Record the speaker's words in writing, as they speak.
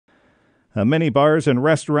Many bars and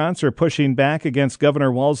restaurants are pushing back against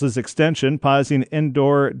Governor Walz's extension, pausing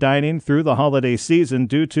indoor dining through the holiday season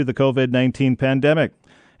due to the COVID-19 pandemic.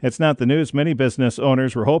 It's not the news many business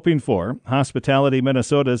owners were hoping for. Hospitality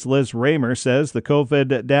Minnesota's Liz Raymer says the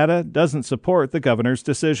COVID data doesn't support the governor's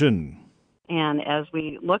decision. And as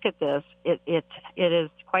we look at this, it is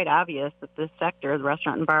quite obvious that this sector, the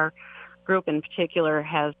restaurant and bar group in particular,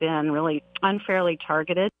 has been really unfairly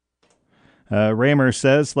targeted. Raymer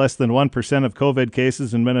says less than 1% of COVID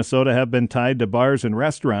cases in Minnesota have been tied to bars and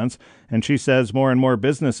restaurants, and she says more and more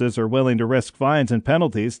businesses are willing to risk fines and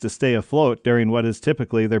penalties to stay afloat during what is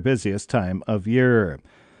typically their busiest time of year.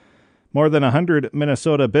 More than 100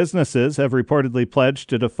 Minnesota businesses have reportedly pledged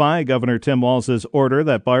to defy Governor Tim Walz's order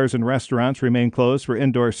that bars and restaurants remain closed for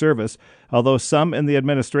indoor service, although some in the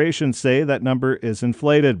administration say that number is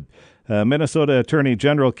inflated. Minnesota Attorney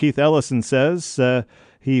General Keith Ellison says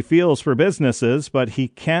he feels for businesses, but he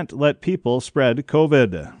can't let people spread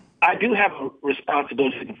COVID. I do have a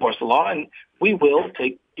responsibility to enforce the law, and we will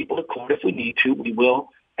take people to court if we need to. We will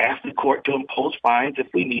ask the court to impose fines if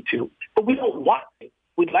we need to, but we don't want it.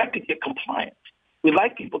 We'd like to get compliance. We'd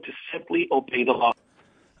like people to simply obey the law.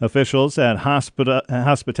 Officials at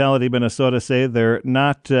Hospitality Minnesota say they're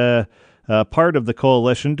not part of the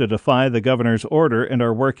coalition to defy the governor's order and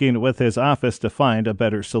are working with his office to find a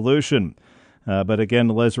better solution. But again,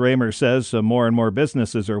 Liz Raymer says more and more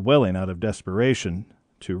businesses are willing, out of desperation,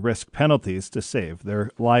 to risk penalties to save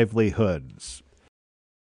their livelihoods.